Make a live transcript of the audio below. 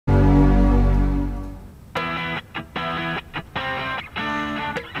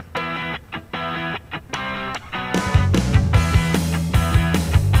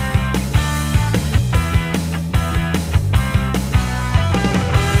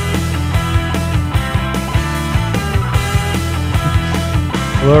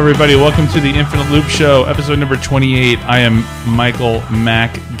Hello, everybody. Welcome to the Infinite Loop Show, episode number 28. I am Michael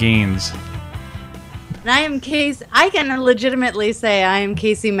Mac Gaines. And I am Kacey. I can legitimately say I am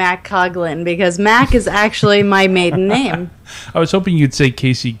Kacey Mac Coughlin because Mac is actually my maiden name. I was hoping you'd say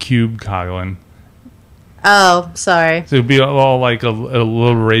Kacey Cube Coughlin. Oh, sorry. So it would be all like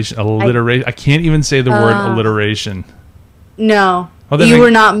alliteration. I can't even say the word alliteration. No. Well, you were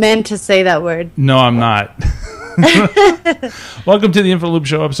not meant to say that word. No, I'm not. Welcome to the Infinite Loop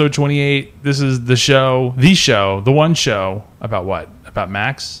Show, episode 28. This is the one show about what? About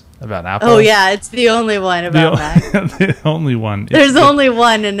Macs? About Apple? Oh, yeah, it's the only one about Mac. The only one. There's only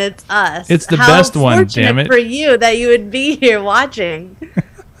one, and it's us. It's the best one, damn it. For you that you would be here watching.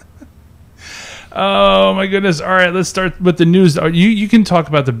 Oh, my goodness. All right, let's start with the news. You can talk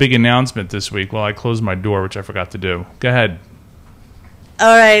about the big announcement this week while I close my door, which I forgot to do. Go ahead.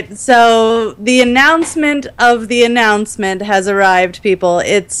 All right, so the announcement of the announcement has arrived, people.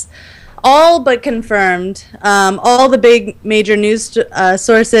 It's all but confirmed. All the big major news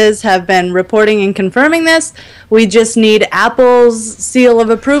sources have been reporting and confirming this. We just need Apple's seal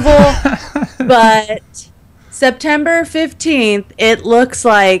of approval. But September 15th, it looks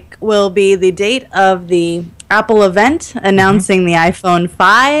like, will be the date of the Apple event announcing the iPhone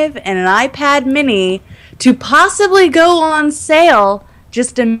 5 and an iPad mini to possibly go on sale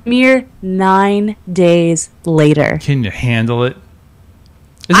just a mere 9 days later. Can you handle it?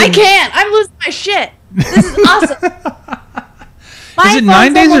 I can't. I'm losing my shit. This is awesome. Is it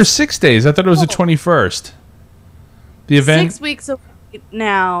 9 days or 6 days? I thought it was the 21st. The event? 6 weeks away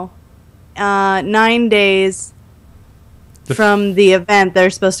now. 9 days from the event, they're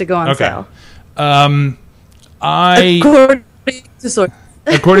supposed to go on sale. According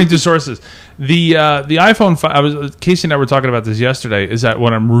to sources. The iPhone 5, Kacey and I were talking about this yesterday, is that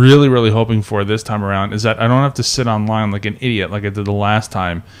what I'm really, really hoping for this time around is that I don't have to sit online like an idiot like I did the last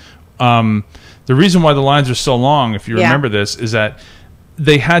time. The reason why the lines are so long, if you remember this, is that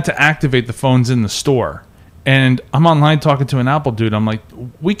they had to activate the phones in the store. And I'm online talking to an Apple dude. I'm like,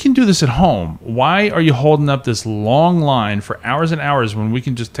 we can do this at home. Why are you holding up this long line for hours and hours when we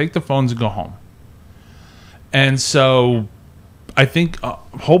can just take the phones and go home? And so I think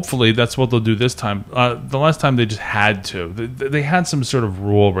hopefully that's what they'll do this time. The last time they just had to. They had some sort of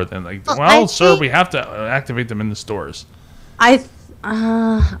rule where they're like, well, sir, we have to activate them in the stores. I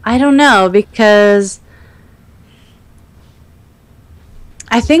don't know, because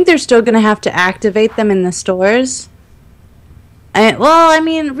I think they're still going to have to activate them in the stores. Well, I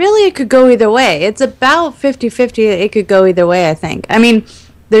mean, really it could go either way. It's about 50-50. It could go either way, I think. I mean,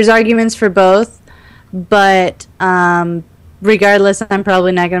 there's arguments for both, but regardless, I'm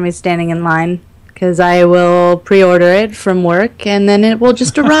probably not going to be standing in line because I will pre-order it from work and then it will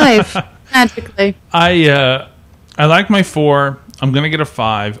just arrive magically. I like my 4. I'm going to get a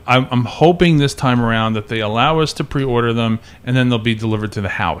 5. I'm hoping this time around that they allow us to pre-order them and then they'll be delivered to the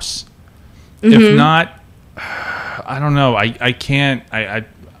house. If not, I don't know. I can't.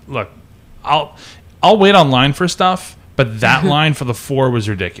 Look, I'll wait online for stuff, but that line for the 4 was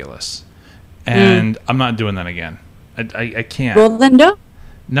ridiculous. And I'm not doing that again. I can't. Well, then don't.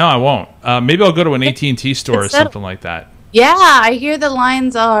 No, I won't. Maybe I'll go to an AT&T store or something like that. Yeah, I hear the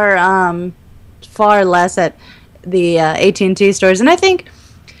lines are far less at the AT&T stores. And I think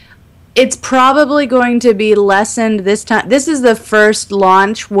it's probably going to be lessened this time. This is the first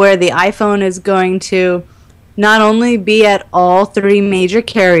launch where the iPhone is going to not only be at all 3 major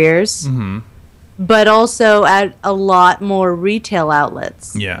carriers, but also at a lot more retail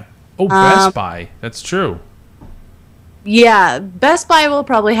outlets. Yeah. Oh, Best Buy. That's true. Yeah, Best Buy will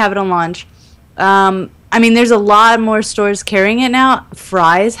probably have it on launch. I mean, there's a lot more stores carrying it now.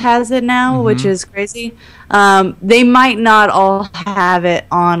 Fry's has it now, which is crazy. They might not all have it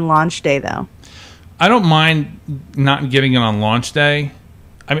on launch day, though. I don't mind not getting it on launch day.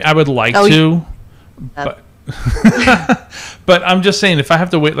 I mean, I would like to, but but I'm just saying, if I have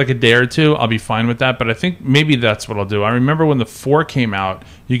to wait like a day or two, I'll be fine with that. But I think maybe that's what I'll do. I remember when the 4 came out,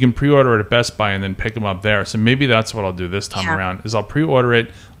 you can pre-order it at Best Buy and then pick them up there. So maybe that's what I'll do this time around, is I'll pre-order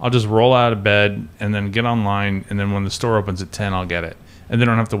it, I'll just roll out of bed and then get online, and then when the store opens at 10, I'll get it. And then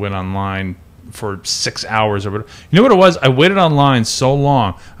I don't have to wait online for 6 hours or whatever. You know what it was? I waited online so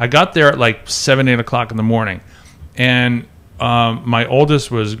long. I got there at like 7, 8 o'clock in the morning, and my oldest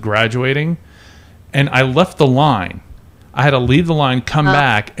was graduating, and I left the line. I had to leave the line, come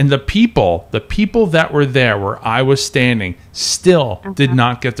back, and the people that were there where I was standing still did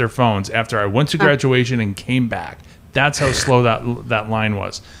not get their phones after I went to graduation and came back. That's how slow that line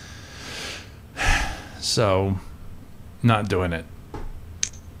was. So, not doing it.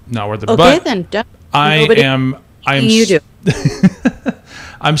 Not worth it. Okay, but then. I am. You do.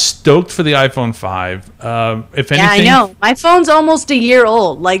 I'm stoked for the iPhone 5. If anything, yeah, I know. My phone's almost a year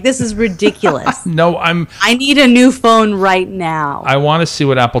old. Like, this is ridiculous. No, I need a new phone right now. I want to see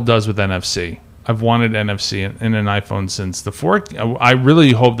what Apple does with NFC. I've wanted NFC in an iPhone since the 4. I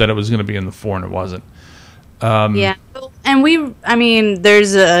really hoped that it was going to be in the 4, and it wasn't. Yeah, and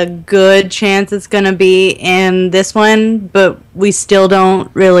there's a good chance it's going to be in this one, but we still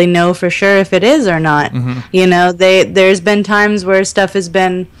don't really know for sure if it is or not. You know, there's been times where stuff has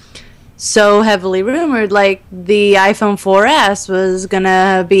been so heavily rumored, like the iPhone 4S was going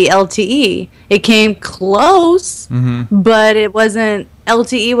to be LTE. It came close, but it wasn't,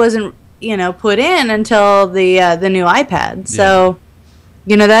 LTE wasn't, put in until the new iPad. So...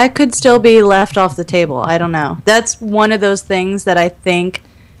 that could still be left off the table. I don't know. That's one of those things that I think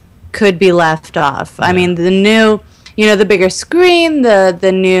could be left off. Yeah. I mean, the new, the bigger screen,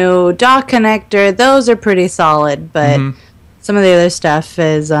 the new dock connector, those are pretty solid, but some of the other stuff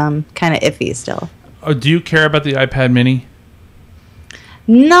is kind of iffy still. Oh, do you care about the iPad mini?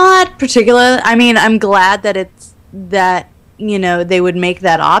 Not particularly. I mean, I'm glad that they would make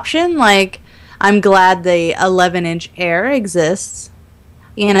that option. Like, I'm glad the 11-inch Air exists.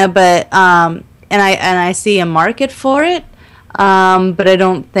 But and I see a market for it, but I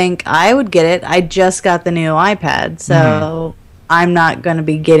don't think I would get it. I just got the new iPad, so I'm not going to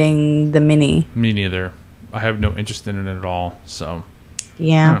be getting the mini. Me neither. I have no interest in it at all. So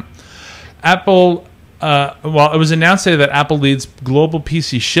yeah. Apple. Well, it was announced today that Apple leads global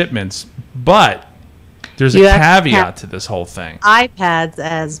PC shipments, but there's a caveat to this whole thing. iPads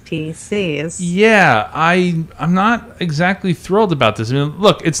as PCs. Yeah, I'm not exactly thrilled about this. I mean,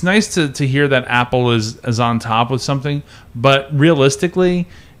 look, it's nice to hear that Apple is on top with something, but realistically,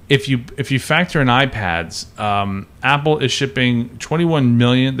 if you factor in iPads, Apple is shipping 21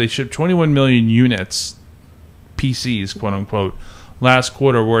 million. They shipped 21 million units, PCs, quote unquote, last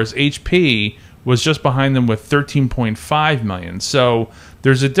quarter, whereas HP was just behind them with 13.5 million. So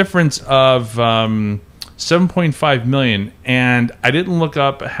there's a difference of 7.5 million, and I didn't look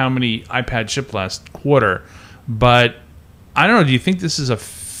up how many iPad shipped last quarter, but I don't know. Do you think this is a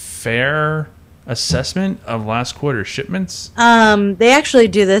fair assessment of last quarter shipments? They actually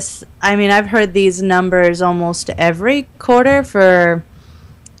do this. I mean, I've heard these numbers almost every quarter for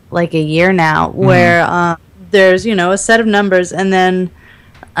like a year now, where there's a set of numbers, and then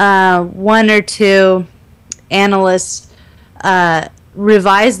one or two analysts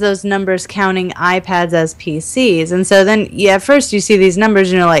revise those numbers counting iPads as PCs. And so then, at first you see these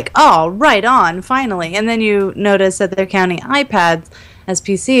numbers and you're like, oh, right on, finally. And then you notice that they're counting iPads as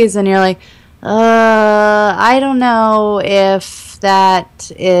PCs and you're like, I don't know if that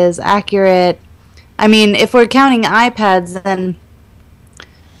is accurate. I mean, if we're counting iPads, then...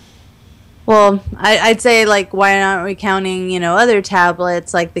 Well, I'd say, like, why aren't we counting, other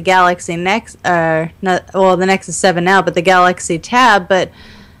tablets like the Galaxy the Nexus 7 now, but the Galaxy Tab, but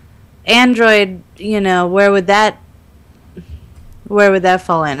Android, where would that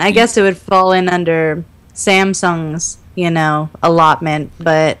fall in? I guess it would fall in under Samsung's, allotment,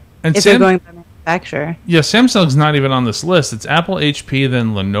 but if you're going by manufacturer. Yeah, Samsung's not even on this list. It's Apple, HP,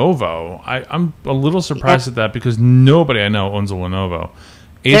 then Lenovo. I'm a little surprised at that because nobody I know owns a Lenovo.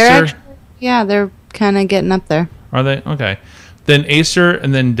 Acer... Yeah, they're kind of getting up there. Are they? Okay. Then Acer,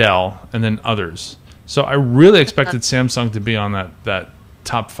 and then Dell, and then others. So I really expected Samsung to be on that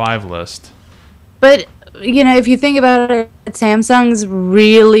top 5 list. But, if you think about it, Samsung's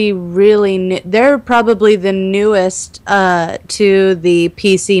really, really new. They're probably the newest to the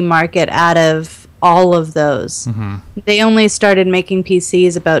PC market out of all of those. They only started making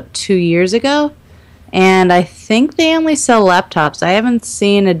PCs about 2 years ago. And I think they only sell laptops. I haven't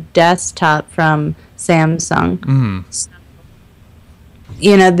seen a desktop from Samsung. So,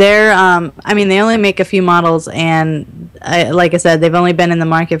 they're, they only make a few models, and like I said, they've only been in the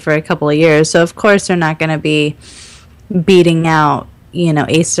market for a couple of years. So, of course, they're not going to be beating out,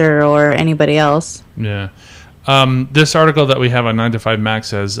 Acer or anybody else. Yeah. This article that we have on 9to5Mac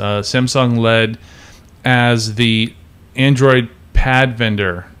says Samsung led as the Android pad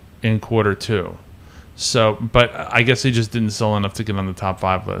vendor in quarter 2. So, but I guess they just didn't sell enough to get on the top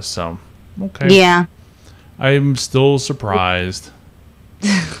 5 list. So, okay. Yeah. I'm still surprised.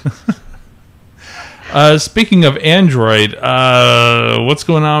 Speaking of Android, what's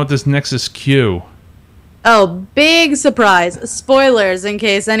going on with this Nexus Q? Oh, big surprise. Spoilers in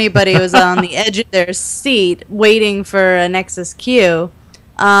case anybody was on the edge of their seat waiting for a Nexus Q.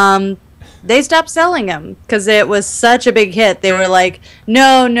 They stopped selling them because it was such a big hit. They were like,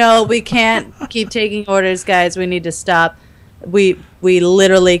 no, we can't keep taking orders, guys. We need to stop. We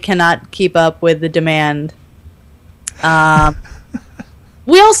literally cannot keep up with the demand.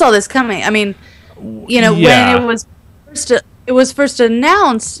 we all saw this coming. I mean, when it was first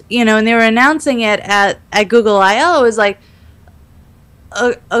announced, and they were announcing it at Google I/O, it was like,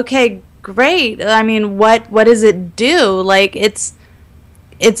 okay, great. I mean, what does it do? Like, it's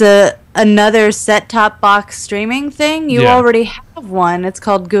another set-top box streaming thing. You already have one. It's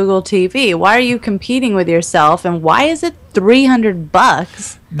called Google TV. Why are you competing with yourself? And why is it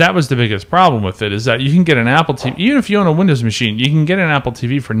 $300? That was the biggest problem with it, is that you can get an Apple TV, even if you own a Windows machine, you can get an Apple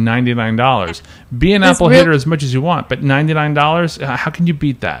TV for $99. Be an Apple hater as much as you want, but $99, how can you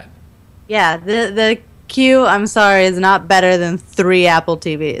beat that? Yeah, the Q, I'm sorry, is not better than 3 Apple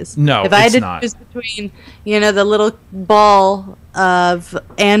TVs. No, if I had to choose between, the little ball of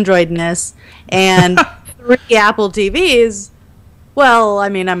Androidness and 3 Apple TVs, well, I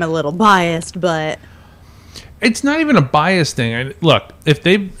mean, I'm a little biased, but it's not even a bias thing. Look,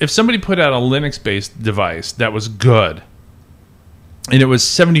 if somebody put out a Linux-based device that was good, and it was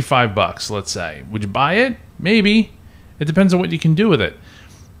 $75, let's say, would you buy it? Maybe. It depends on what you can do with it.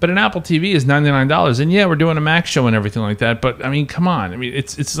 But an Apple TV is $99, and yeah, we're doing a Mac show and everything like that. But I mean, come on. I mean,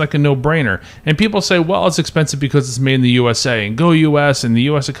 it's like a no-brainer. And people say, well, it's expensive because it's made in the USA, and go US and the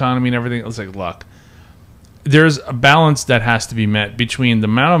US economy and everything. It's like, look, there's a balance that has to be met between the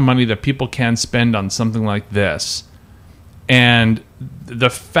amount of money that people can spend on something like this, and the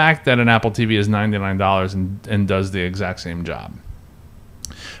fact that an Apple TV is $99 and does the exact same job.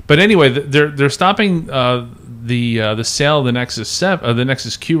 But anyway, they're stopping the sale of the Nexus 7, the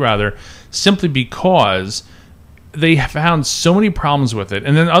Nexus Q rather, simply because they found so many problems with it.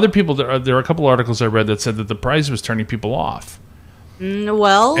 And then other people, there are a couple articles I read that said that the price was turning people off.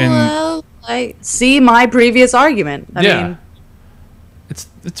 Well, I see my previous argument. I mean, it's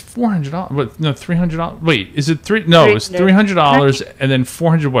 $400. No, $300. Wait, is it three? No, it's $300 and then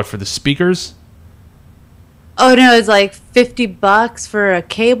 $400. What, for the speakers? Oh no, it's like $50 for a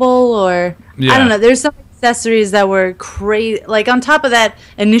cable, or I don't know. There's some accessories that were crazy. Like on top of that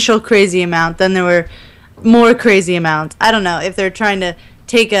initial crazy amount, then there were more crazy amounts. I don't know if they're trying to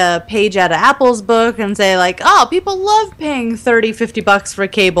take a page out of Apple's book and say like, oh, people love paying $30-$50 for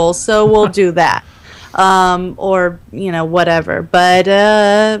cable, so we'll do that. Or whatever.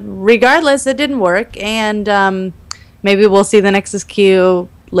 But regardless, it didn't work, and maybe we'll see the Nexus Q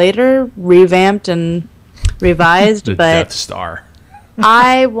later, revamped and revised. The but Death Star.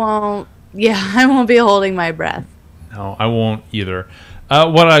 I won't be holding my breath. No, I won't either.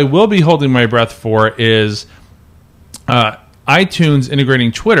 What I will be holding my breath for is iTunes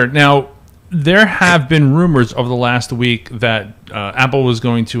integrating Twitter. Now, there have been rumors over the last week that Apple was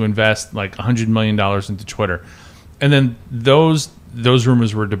going to invest like $100 million into Twitter. And then those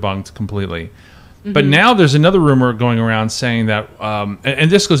rumors were debunked completely. Mm-hmm. But now there's another rumor going around saying that, and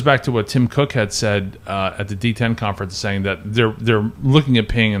this goes back to what Tim Cook had said at the D10 conference, saying that they're looking at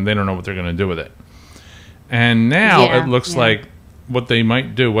Ping and they don't know what they're going to do with it. And now it looks like what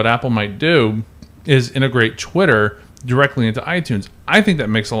Apple might do is integrate Twitter directly into iTunes. I think that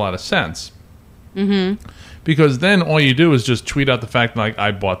makes a lot of sense. Mm-hmm. Because then all you do is just tweet out the fact like,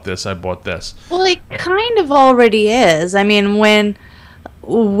 I bought this. Well, it kind of already is. I mean,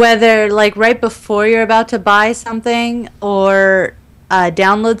 whether like right before you're about to buy something or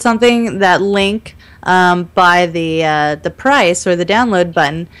download something, that link by the price or the download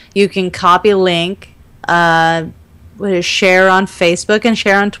button, you can copy link, share on Facebook and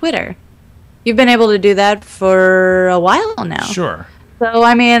share on Twitter. You've been able to do that for a while now. Sure. So,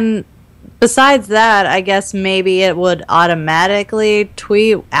 I mean, besides that, I guess maybe it would automatically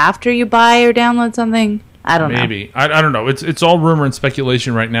tweet after you buy or download something. I don't know. Maybe. I don't know. It's all rumor and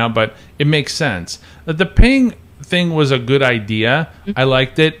speculation right now, but it makes sense. The Ping thing was a good idea. I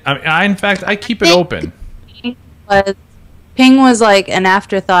liked it. In fact, I keep it open. Ping was like an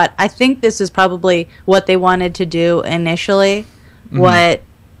afterthought. I think this is probably what they wanted to do initially. Mm-hmm.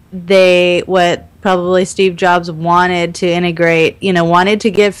 What probably Steve Jobs wanted to integrate, wanted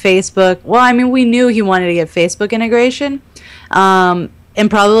to get Facebook. Well, I mean, we knew he wanted to get Facebook integration, and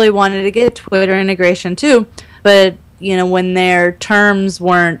probably wanted to get Twitter integration too. But, when their terms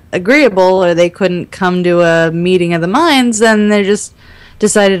weren't agreeable or they couldn't come to a meeting of the minds, then they just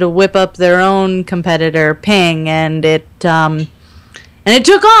decided to whip up their own competitor, Ping, and it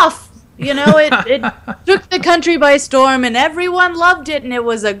took off. It took the country by storm, and everyone loved it, and it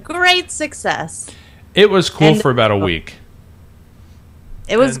was a great success. It was cool for about a week.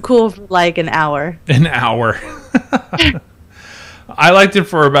 It was cool for like an hour. An hour. I liked it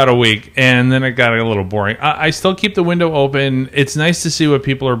for about a week, and then it got a little boring. I still keep the window open. It's nice to see what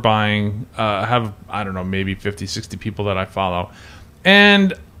people are buying. I have, I don't know, maybe 50, 60 people that I follow.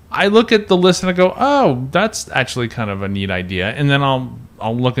 And I look at the list and I go, oh, that's actually kind of a neat idea. And then I'll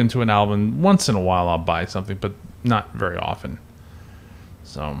I'll look into an album once in a while. I'll buy something, but not very often.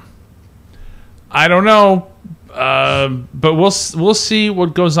 So I don't know, but we'll see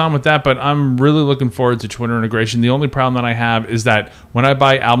what goes on with that. But I'm really looking forward to Twitter integration. The only problem that I have is that when I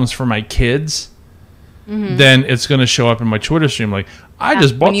buy albums for my kids, then it's going to show up in my Twitter stream. Like, I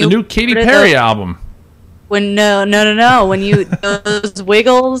just bought the new Katy Perry album. When no. When you those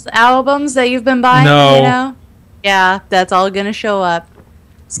Wiggles albums that you've been buying, yeah, that's all going to show up.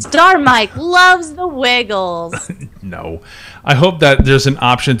 Star Mike loves the Wiggles. No. I hope that there's an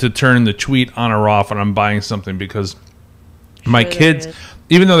option to turn the tweet on or off when I'm buying something, because my kids,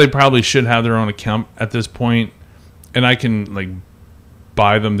 even though they probably should have their own account at this point, and I can like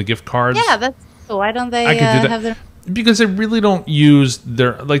buy them the gift cards. Yeah, that's why don't they have their... Because they really don't use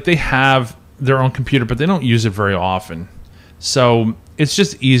their, like, they have their own computer, but they don't use it very often. So it's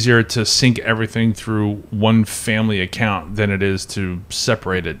just easier to sync everything through one family account than it is to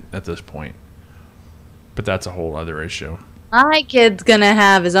separate it at this point. But that's a whole other issue. My kid's going to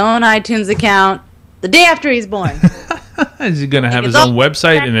have his own iTunes account the day after he's born. Is he going to have his own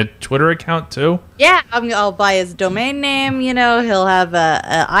website and a Twitter account too? Yeah, I'll buy his domain name. You know, he'll have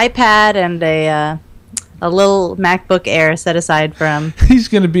an iPad and a little MacBook Air set aside for him. He's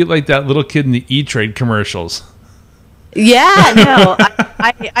going to be like that little kid in the E-Trade commercials. Yeah, no,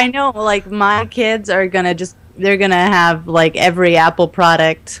 I know, like, my kids are going to they're going to have, like, every Apple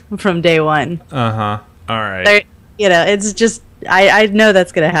product from day one. Uh-huh. All right. It's just, I know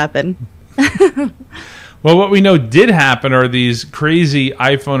that's going to happen. Well, what we know did happen are these crazy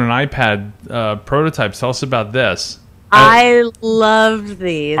iPhone and iPad prototypes. Tell us about this. I love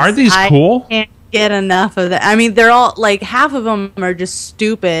these. Aren't these cool? I can't get enough of that. I mean, they're all, like, half of them are just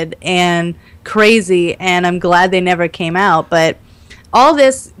stupid and crazy, and I'm glad they never came out. But all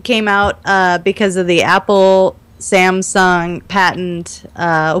this came out because of the Apple Samsung patent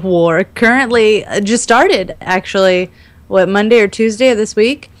war. Currently, just started, actually, Monday or Tuesday of this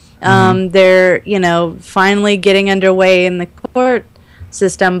week. They're, finally getting underway in the court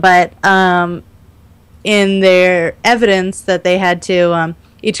system, but in their evidence that they had to,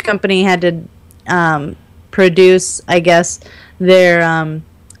 each company had to produce, I guess, their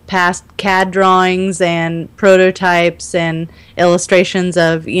past CAD drawings and prototypes and illustrations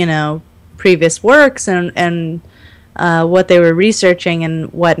of, previous works and what they were researching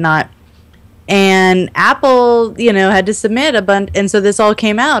and whatnot. And Apple, had to submit a bunch, and so this all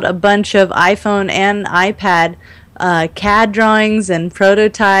came out, a bunch of iPhone and iPad CAD drawings and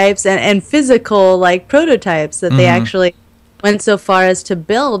prototypes and physical, like, prototypes that they actually went so far as to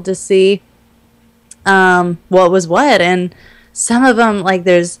build to see what was what. And some of them, like,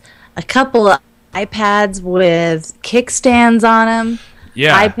 there's a couple of iPads with kickstands on them.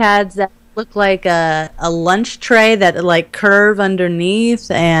 Yeah. iPads that look like a lunch tray that, like, curve underneath,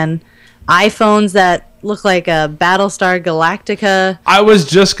 and iPhones that look like a Battlestar Galactica. I was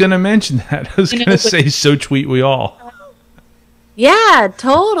just going to mention that. I was going to say, so tweet we all. Yeah,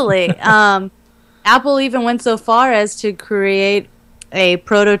 totally. Apple even went so far as to create a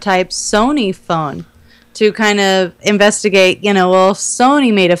prototype Sony phone to kind of investigate, well, if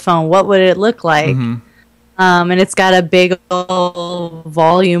Sony made a phone, what would it look like? And it's got a big old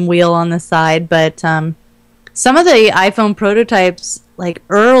volume wheel on the side, but some of the iPhone prototypes, like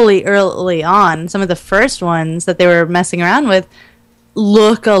early on, some of the first ones that they were messing around with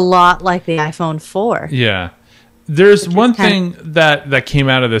look a lot like the iPhone 4. Yeah. There's one thing that came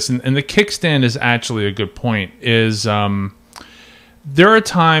out of this, and the kickstand is actually a good point, is there are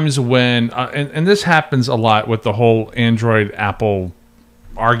times when, and this happens a lot with the whole Android-Apple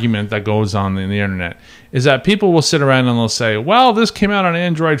argument that goes on in the internet, is that people will sit around and they'll say, well, this came out on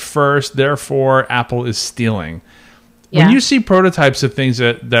Android first, therefore Apple is stealing. Yeah. When you see prototypes of things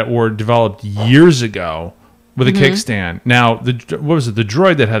that were developed years ago with a kickstand, now, what was it, the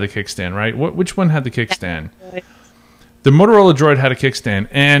Droid that had the kickstand, right? Which one had the kickstand? The Motorola Droid had a kickstand,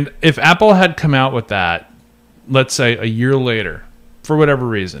 and if Apple had come out with that, let's say a year later, for whatever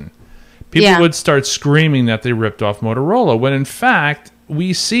reason, people would start screaming that they ripped off Motorola, when in fact,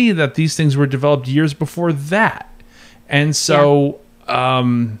 we see that these things were developed years before that. And so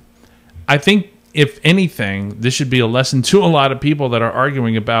I think, if anything, this should be a lesson to a lot of people that are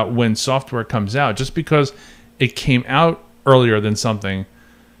arguing about when software comes out. Just because it came out earlier than something,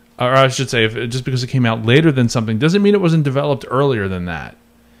 or I should say, just because it came out later than something, doesn't mean it wasn't developed earlier than that.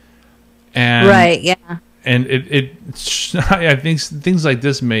 And, right, yeah. And I think things like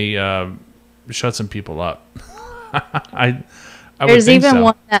this may shut some people up. There's even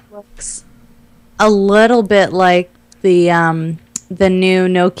one that looks a little bit like the new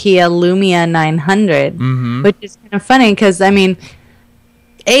Nokia Lumia 900, which is kind of funny because, I mean,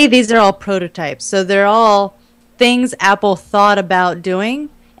 these are all prototypes, so they're all things Apple thought about doing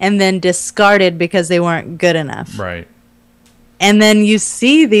and then discarded because they weren't good enough. Right. And then you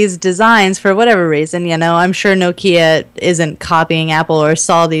see these designs for whatever reason. I'm sure Nokia isn't copying Apple or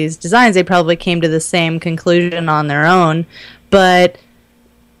saw these designs. They probably came to the same conclusion on their own. But,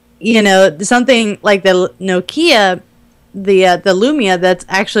 something like the Nokia, the Lumia, that's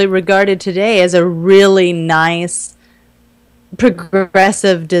actually regarded today as a really nice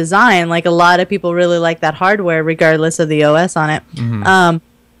progressive design. Like, a lot of people really like that hardware regardless of the OS on it. Mm-hmm.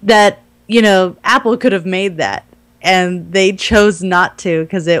 That Apple could have made that, and they chose not to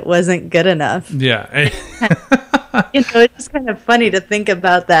because it wasn't good enough. Yeah. It's just kind of funny to think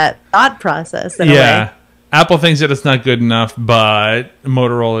about that thought process in a way. Apple thinks that it's not good enough, but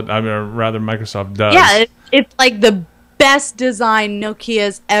Motorola, rather Microsoft does. Yeah, it's like the best design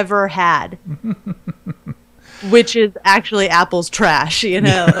Nokia's ever had. Which is actually Apple's trash,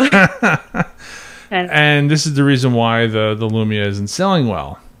 And this is the reason why the Lumia isn't selling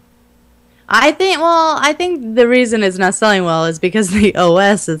well. I think the reason it's not selling well is because the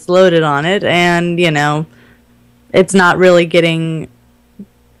OS is loaded on it, and it's not really getting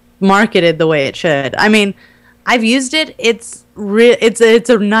marketed the way it should. I mean, I've used it. It's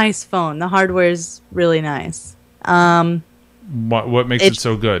a nice phone. The hardware is really nice. What makes it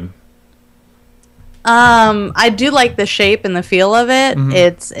so good? I do like the shape and the feel of it. Mm-hmm.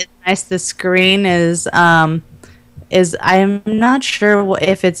 It's nice. The screen is I'm not sure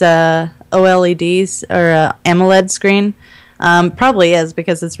if it's a OLED or a AMOLED screen. Probably is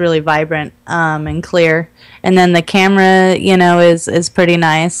because it's really vibrant and clear. And then the camera, is pretty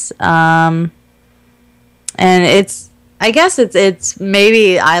nice. And I guess it's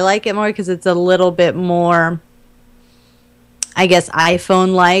maybe I like it more because it's a little bit more, I guess,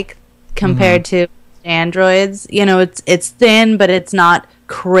 iPhone-like compared to Androids. It's thin, but it's not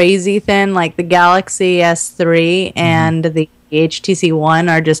crazy thin. Like the Galaxy S3 and the HTC One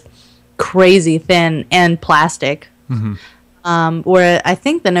are just crazy thin and plastic. Where I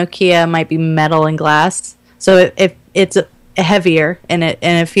think the Nokia might be metal and glass, so if it's heavier and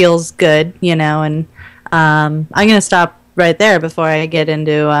it feels good, And I'm gonna stop right there before I get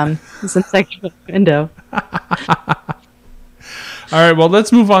into some sexual window. All right, well,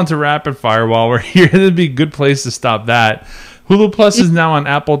 let's move on to rapid fire while we're here. That'd be a good place to stop that. Hulu Plus is now on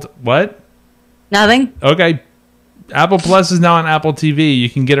Apple. What? Nothing. Okay. Apple Plus is now on Apple TV. You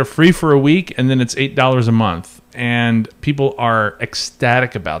can get it free for a week, and then it's $8 a month. And people are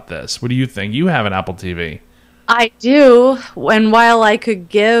ecstatic about this. What do you think? You have an Apple TV. I do. And while I could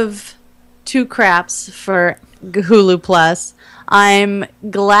give two craps for Hulu Plus, I'm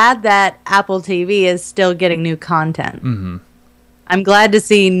glad that Apple TV is still getting new content. Mm-hmm. I'm glad to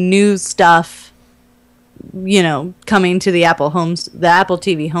see new stuff, coming to the Apple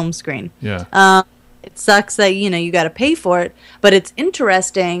TV home screen. Yeah. It sucks that, you got to pay for it, but it's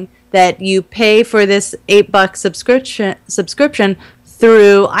interesting that you pay for this $8 subscription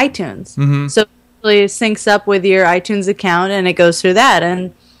through iTunes. Mm-hmm. So it really syncs up with your iTunes account, and it goes through that.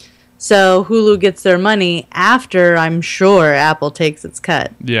 And so Hulu gets their money after, I'm sure, Apple takes its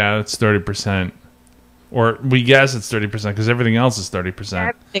cut. Yeah, it's 30%. Or we guess it's 30% because everything else is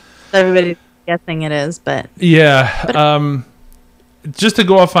 30%. Everybody's guessing it is, but... Yeah. Just to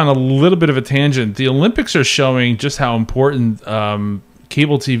go off on a little bit of a tangent, the Olympics are showing just how important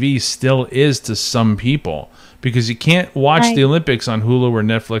cable TV still is to some people, because you can't watch the Olympics on Hulu or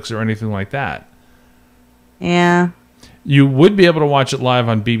Netflix or anything like that. Yeah. You would be able to watch it live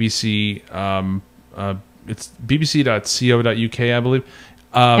on BBC. It's bbc.co.uk, I believe.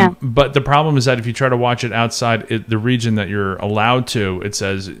 But the problem is that if you try to watch it outside the region that you're allowed to, it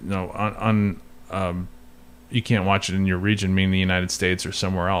says you can't watch it in your region, meaning the United States or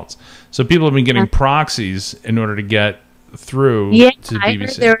somewhere else. So people have been getting proxies in order to get through to BBC. I heard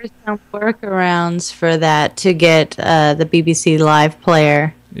there were some workarounds for that to get the BBC Live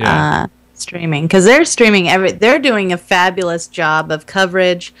player streaming, because they're streaming they're doing a fabulous job of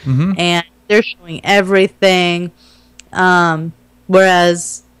coverage, and they're showing everything.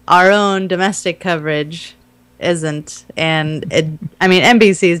 Whereas our own domestic coverage isn't. And,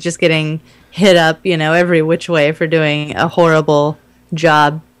 NBC is just getting hit up, every which way for doing a horrible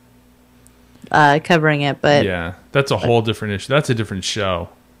job covering it. But yeah, that's a whole different issue. That's a different show.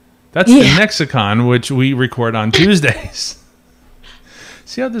 That's the Nexicon, which we record on Tuesdays.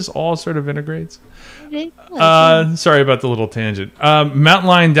 See how this all sort of integrates? Sorry about the little tangent. Mountain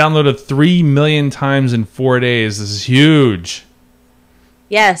Lion downloaded 3 million times in 4 days. This is huge.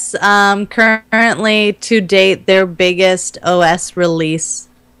 Yes, currently to date, their biggest OS release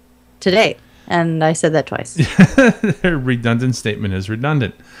to date. And I said that twice. Redundant statement is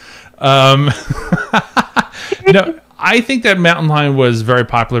redundant. No, I think that Mountain Lion was very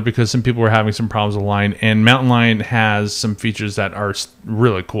popular because some people were having some problems with Lion, and Mountain Lion has some features that are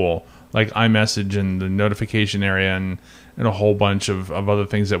really cool, like iMessage and the notification area and a whole bunch of other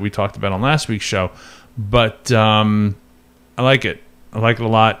things that we talked about on last week's show. But I like it. I like it a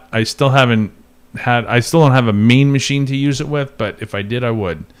lot. I still don't have a main machine to use it with, but if I did, I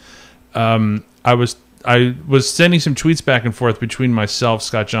would. I was sending some tweets back and forth between myself,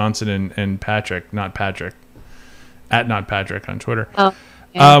 Scott Johnson, and Patrick, not Patrick on Twitter. Oh,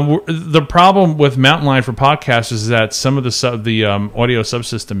 yeah. The problem with Mountain Lion for podcasts is that some of the audio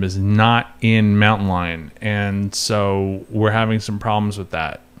subsystem is not in Mountain Lion, and so we're having some problems with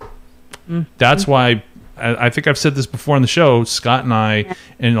that. Mm-hmm. That's why I think I've said this before on the show. Scott and I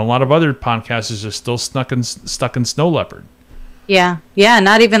and a lot of other podcasters are still stuck in Snow Leopard. Yeah,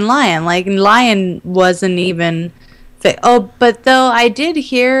 not even Lion. Like Lion wasn't even. But though I did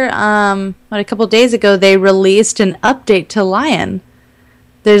hear, a couple days ago they released an update to Lion.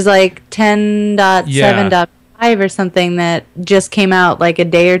 There's like 10.7.5 or something that just came out like a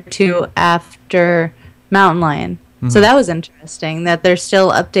day or two after Mountain Lion. Mm-hmm. So that was interesting that they're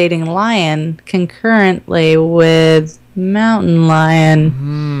still updating Lion concurrently with Mountain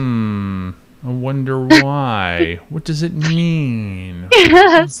Lion. I wonder why. What does it mean?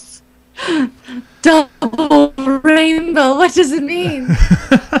 Yes. Double rainbow. What does it mean?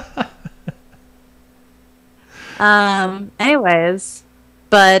 Anyways,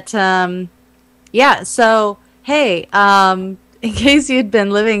 but yeah. So hey, in case you'd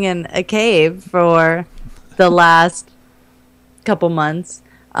been living in a cave for the last couple months,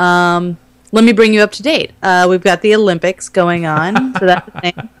 let me bring you up to date. We've got the Olympics going on, so that's the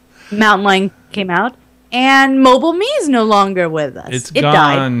thing. Mountain Lion came out, and MobileMe is no longer with us. It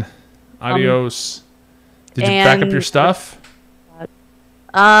gone. Died. Adios. Did you back up your stuff?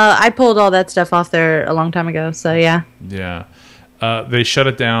 I pulled all that stuff off there a long time ago, so yeah. Yeah. They shut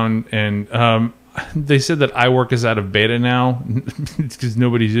it down, and they said that iWork is out of beta now because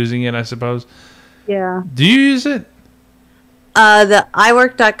nobody's using it, I suppose. Yeah. Do you use it? The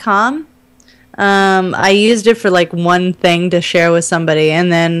iWork.com. I used it for like one thing to share with somebody, and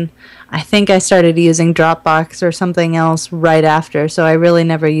then I think I started using Dropbox or something else right after, so I really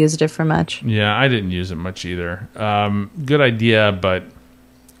never used it for much. Yeah, I didn't use it much either. Good idea, but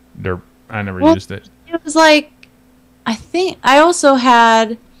I never used it. It was like, I think I also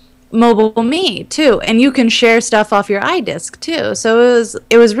had MobileMe too, and you can share stuff off your iDisk too, so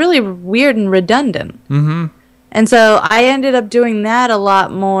it was really weird and redundant. Mm-hmm. And so I ended up doing that a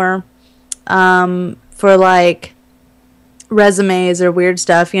lot more for like resumes or weird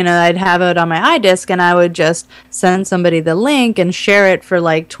stuff. I'd have it on my iDisk, and I would just send somebody the link and share it for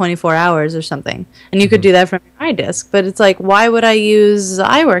like 24 hours or something. And you could do that from your iDisk, but it's like, why would I use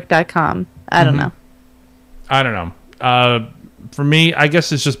iWork.com? I don't know. I don't know. For me, I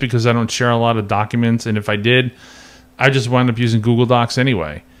guess it's just because I don't share a lot of documents, and if I did, I just wind up using Google Docs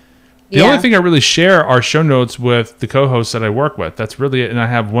anyway. The only thing I really share are show notes with the co-hosts that I work with. That's really it, and I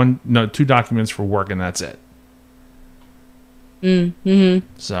have 2 documents for work, and that's it. Mm-hmm.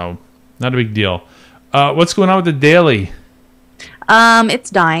 So, not a big deal. What's going on with the daily? It's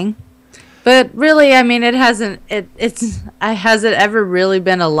dying, but really, I mean, has it ever really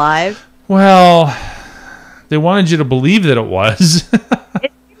been alive? Well, they wanted you to believe that it was.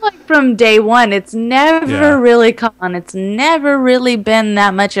 It seemed like from day one, it's never really come on. It's never really been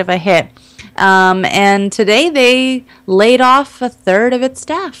that much of a hit. And today they laid off a third of its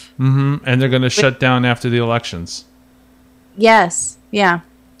staff. Mm-hmm. And they're going to shut down after the elections. Yes. Yeah.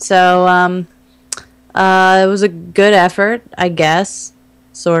 So it was a good effort, I guess,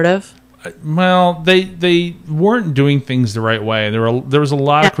 sort of. Well, they weren't doing things the right way. There was a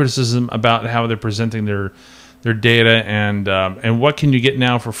lot of criticism about how they're presenting their data and what can you get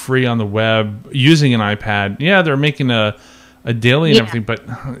now for free on the web using an iPad. Yeah, they're making a daily and everything, but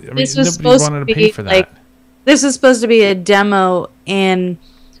I mean, nobody wanted to pay for that. Like, this is supposed to be a demo in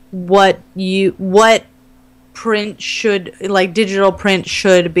what print should, like digital print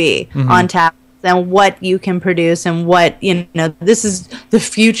should be on tablets, and what you can produce, and what, this is the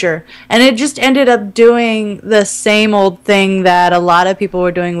future. And it just ended up doing the same old thing that a lot of people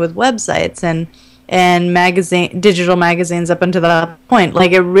were doing with websites and digital magazines up until that point.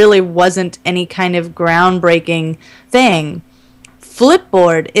 Like, it really wasn't any kind of groundbreaking thing.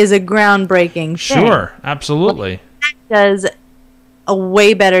 Flipboard is a groundbreaking thing. Sure, absolutely. It does a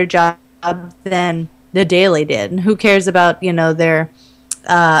way better job than the Daily did. Who cares about, their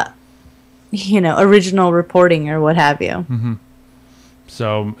original reporting or what have you. Mm-hmm.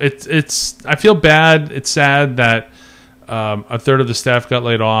 So it's. I feel bad. It's sad that a third of the staff got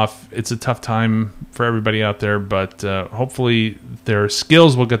laid off. It's a tough time for everybody out there, but hopefully their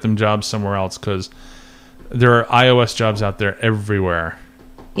skills will get them jobs somewhere else, because there are iOS jobs out there everywhere.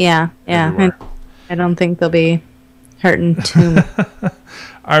 Yeah. Everywhere. I don't think they'll be hurting too much.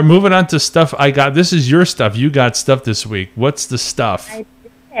 All right, moving on to stuff I got. This is your stuff. You got stuff this week. What's the stuff? I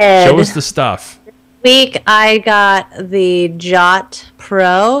did. Show us the stuff. This week I got the Jot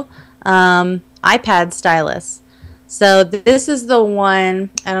Pro iPad stylus. So this is the one,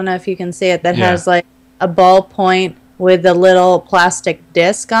 I don't know if you can see it, that has like a ballpoint with a little plastic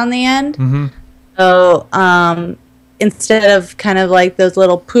disc on the end. Mm-hmm. So instead of kind of like those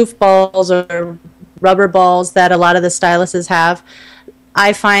little poof balls or rubber balls that a lot of the styluses have,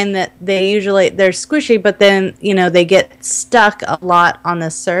 I find that they're squishy, but then, they get stuck a lot on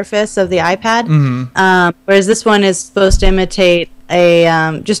the surface of the iPad. Mm-hmm. Whereas this one is supposed to imitate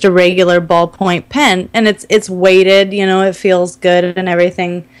just a regular ballpoint pen, and it's weighted, it feels good and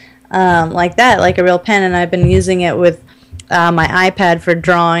everything like that, like a real pen. And I've been using it with my iPad for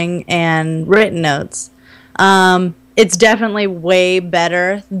drawing and written notes. It's definitely way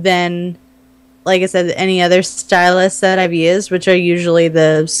better than, like I said, any other stylus that I've used, which are usually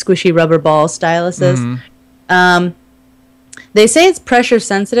the squishy rubber ball styluses. Mm-hmm. They say it's pressure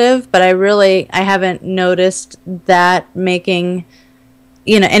sensitive, but I haven't noticed that making,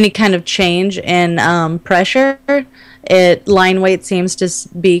 any kind of change in pressure. Line weight seems to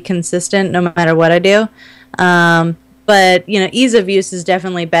be consistent no matter what I do. But, ease of use is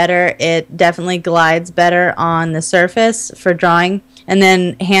definitely better. It definitely glides better on the surface for drawing. And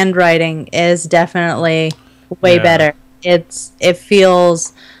then handwriting is definitely way better. It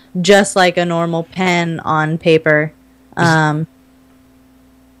feels just like a normal pen on paper.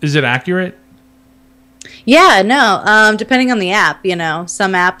 Is it accurate? Yeah, no. Depending on the app,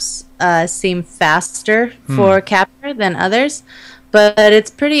 some apps seem faster for capture than others, but it's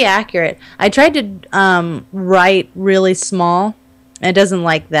pretty accurate. I tried to write really small. It doesn't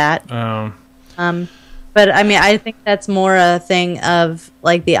like that. But I think that's more a thing of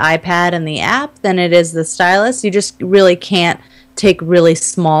like the iPad and the app than it is the stylus. You just really can't take really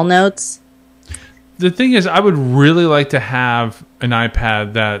small notes. The thing is, I would really like to have an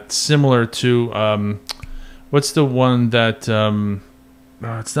iPad that's similar to what's the one that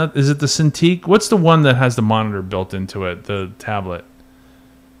it's not? Is it the Cintiq? What's the one that has the monitor built into it? The tablet.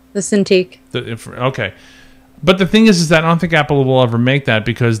 The Cintiq. Okay. But the thing is that I don't think Apple will ever make that,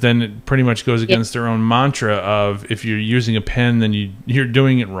 because then it pretty much goes against their own mantra of, if you're using a pen, then you're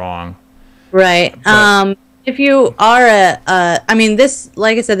doing it wrong. Right. But, if you are this,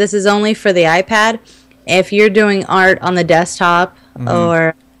 like I said, this is only for the iPad. If you're doing art on the desktop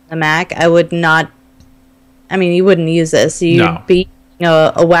or the Mac, I would not. You wouldn't use this. You'd be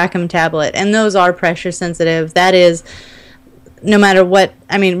a Wacom tablet, and those are pressure sensitive. That is, no matter what.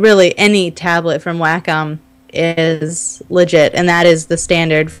 Really, any tablet from Wacom is legit, and that is the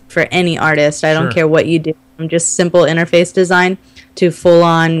standard for any artist. I don't care what you do, from just simple interface design to full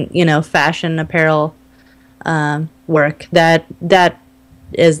on fashion apparel work. That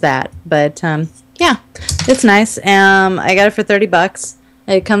is that. But it's nice. I got it for $30.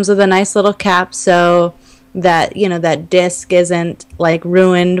 It comes with a nice little cap, so that that disc isn't like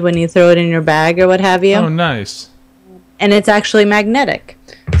ruined when you throw it in your bag or what have you. Oh, nice. And it's actually magnetic,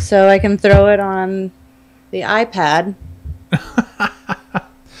 so I can throw it on the iPad.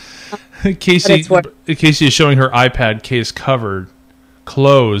 Kacey is showing her iPad case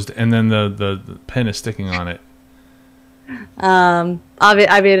closed, and then the pen is sticking on it. It'll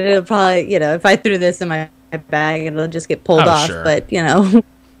probably, if I threw this in my bag, it'll just get pulled off. Sure. But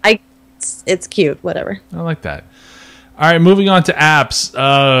it's cute. Whatever. I like that. All right, moving on to apps.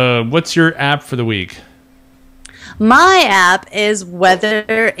 What's your app for the week? My app is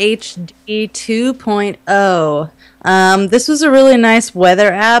Weather HD 2.0. This was a really nice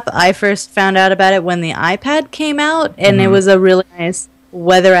weather app. I first found out about it when the iPad came out, and it was a really nice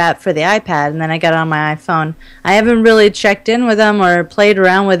weather app for the iPad, and then I got it on my iPhone. I haven't really checked in with them or played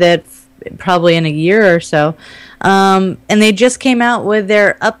around with it probably in a year or so. And they just came out with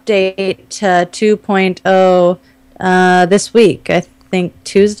their update to 2.0 this week, I think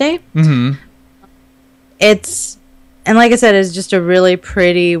Tuesday. Mm-hmm. And like I said, it's just a really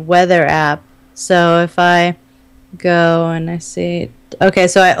pretty weather app. So if I go and I see, okay,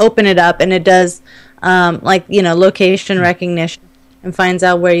 so I open it up and it does location recognition and finds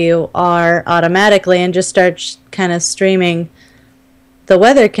out where you are automatically and just starts kind of streaming the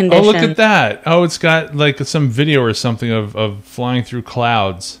weather conditions. Oh, look at that. Oh, it's got like some video or something of flying through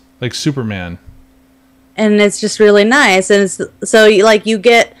clouds like Superman. it's just really nice. And it's, so you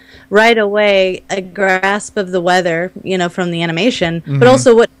get right away a grasp of the weather, from the animation, but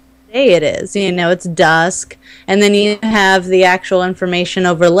also what day it is. It's dusk, and then you have the actual information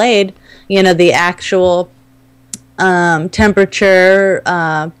overlaid, the actual temperature,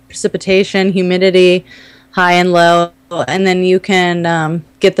 precipitation, humidity, high and low, and then you can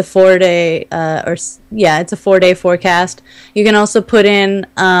get the 4-day, it's a 4-day forecast. You can also put in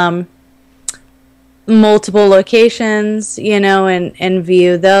multiple locations, and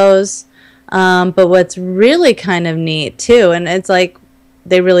view those. But what's really kind of neat too, and it's like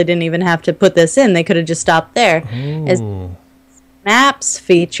they really didn't even have to put this in; they could have just stopped there. Is Maps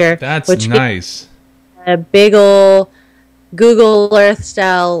feature, that's nice. A big ol' Google Earth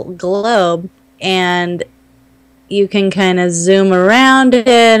style globe, and you can kind of zoom around it,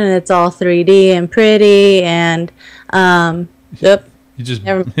 and it's all 3D and pretty. And you just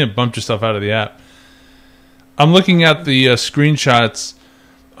bumped yourself out of the app. I'm looking at the screenshots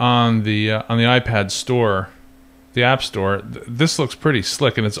on the iPad store, the App Store. This looks pretty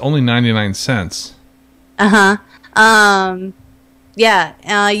slick, and it's only 99 cents. You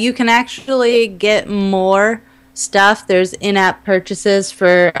can actually get more stuff. There's in-app purchases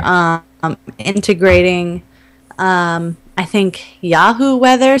for integrating, I think, Yahoo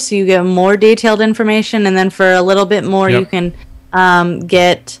Weather, so you get more detailed information, and then for a little bit more, you can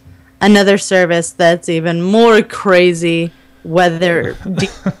get another service that's even more crazy weather.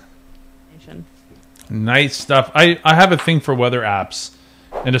 Nice stuff. I have a thing for weather apps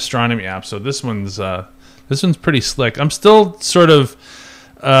and astronomy apps, so this one's pretty slick. I'm still sort of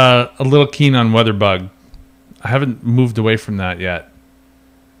a little keen on WeatherBug. I haven't moved away from that yet,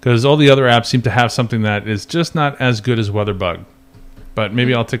 because all the other apps seem to have something that is just not as good as WeatherBug. But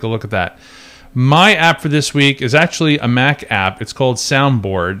maybe I'll take a look at that. My app for this week is actually a Mac app. It's called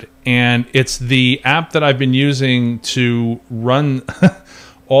Soundboard, and it's the app that I've been using to run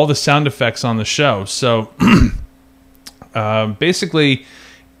all the sound effects on the show. So basically,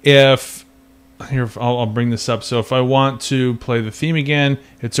 I'll bring this up. So if I want to play the theme again,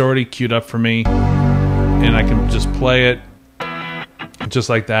 it's already queued up for me, and I can just play it just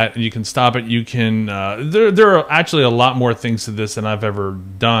like that, and you can stop it. You can there are actually a lot more things to this than I've ever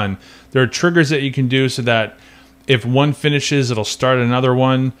done. There are triggers that you can do so that if one finishes, it'll start another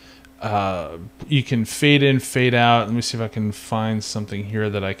one. You can fade in, fade out. Let me see if I can find something here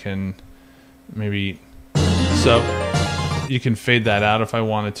that I can maybe... So you can fade that out if I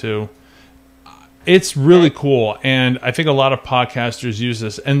wanted to. It's really cool, and I think a lot of podcasters use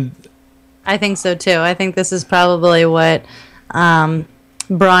this. And I think so too. I think this is probably what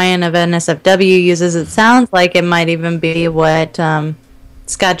Brian of NSFW uses. It sounds like it might even be what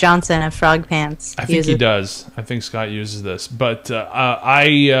Scott Johnson of Frog Pants uses. I think he does. I think Scott uses this. But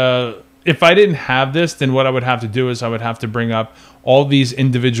if I didn't have this, then what I would have to do is I would have to bring up all these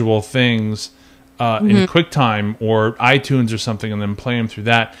individual things in QuickTime or iTunes or something, and then play them through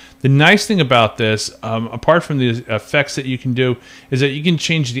that. The nice thing about this, apart from the effects that you can do, is that you can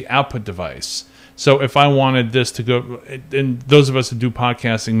change the output device. So if I wanted this to go, and those of us who do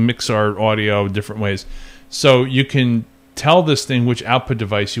podcasting mix our audio different ways, so you can tell this thing which output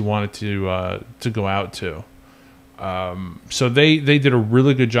device you want it to go out to. So they did a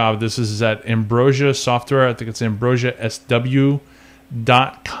really good job. This is at Ambrosia Software. I think it's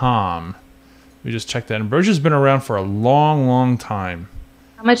AmbrosiaSW.com. We just checked that. Ambrosia's been around for a long, long time.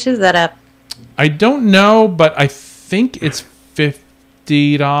 How much is that app? I don't know, but I think it's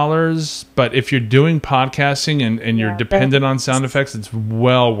 $50. But if you're doing podcasting and you're dependent on sound effects, it's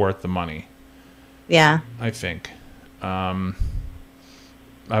well worth the money. Yeah, I think. I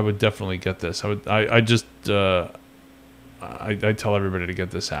would definitely get this. I tell everybody to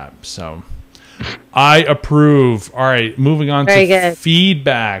get this app. So I approve. All right, moving on to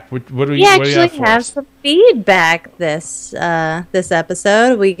feedback. What do we actually have some feedback this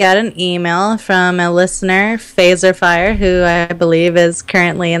episode. We got an email from a listener, Phaserfire, who I believe is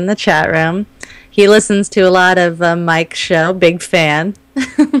currently in the chat room. He listens to a lot of Mike's show. Big fan.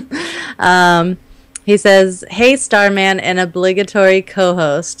 He says, "Hey, Starman, an obligatory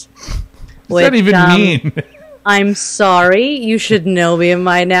co-host." What does that even mean? I'm sorry. You should know me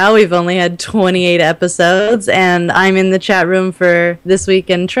by now. We've only had 28 episodes, and I'm in the chat room for This Week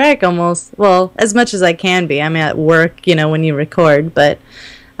in Trek almost, well, as much as I can be. I'm at work, when you record. But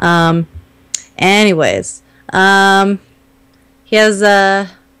anyways, he has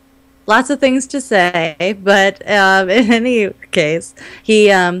lots of things to say, but in any case, he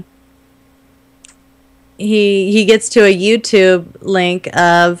gets to a YouTube link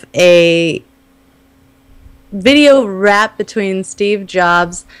of a video rap between Steve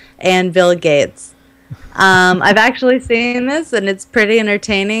Jobs and Bill Gates. I've actually seen this, and it's pretty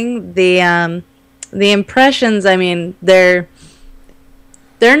entertaining. The impressions, I mean, they're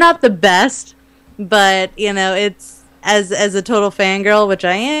not the best, but you know, it's as a total fangirl, which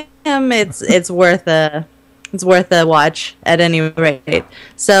I am. It's worth a watch at any rate.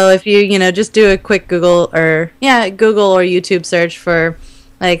 So if you just do a quick Google or YouTube search for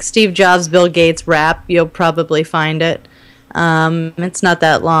like Steve Jobs, Bill Gates rap, you'll probably find it. It's not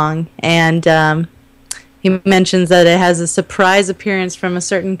that long, and he mentions that it has a surprise appearance from a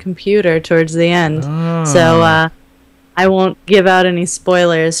certain computer towards the end. Oh. So I won't give out any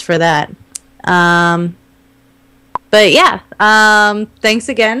spoilers for that. But yeah, thanks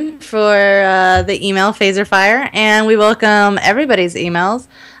again for the email, Phaser Fire, and we welcome everybody's emails,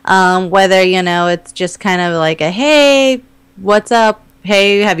 whether, it's just kind of like a, hey, what's up?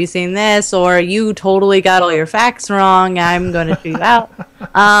 Hey, have you seen this? Or you totally got all your facts wrong. I'm going to shoot you out.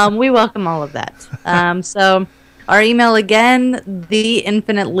 We welcome all of that. So our email again,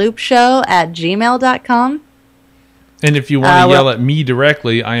 theinfiniteloopshow@gmail.com. And if you want to yell at me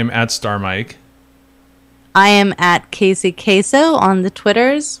directly, I am at StarMike. I am at Kacey Queso on the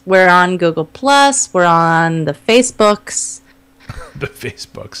Twitters. We're on Google Plus. We're on the Facebooks. The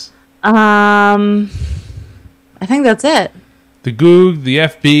Facebooks. I think that's it. The Goog, the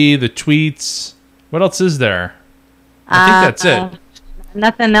FB, the tweets. What else is there? I think that's it.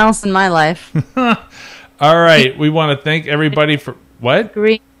 Nothing else in my life. All right. We want to thank everybody for... What?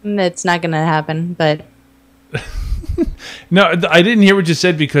 It's not going to happen, but... No, I didn't hear what you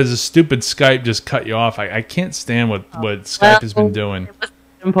said because the stupid Skype just cut you off. I can't stand what Skype has been doing. It wasn't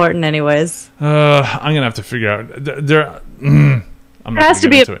important anyways. I'm going to have to figure out... There has to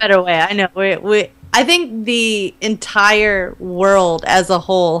be a better way. I know. I think the entire world as a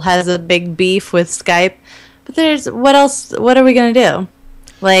whole has a big beef with Skype. But there's... What else? What are we going to do?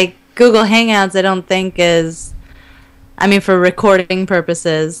 Like, Google Hangouts, I don't think is... I mean, for recording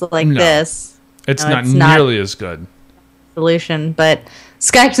purposes like this... It's not nearly as good. Solution, but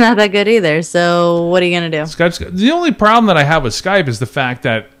Skype's not that good either. So what are you gonna do? The only problem that I have with Skype is the fact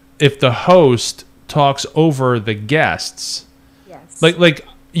that if the host talks over the guests, yes, like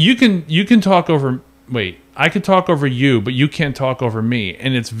you can talk over. Wait, I could talk over you, but you can't talk over me,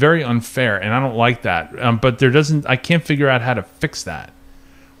 and it's very unfair, and I don't like that. But I can't figure out how to fix that.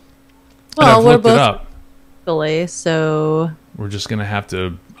 Well, we're both so we're just gonna have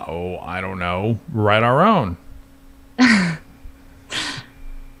to. I don't know. Write our own. All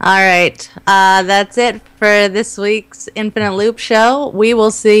right. That's it for this week's Infinite Loop Show. We will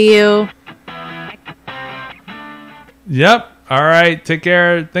see you. Yep. All right. Take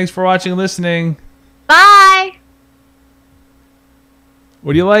care. Thanks for watching and listening. Bye.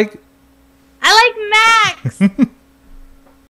 What do you like? I like Max.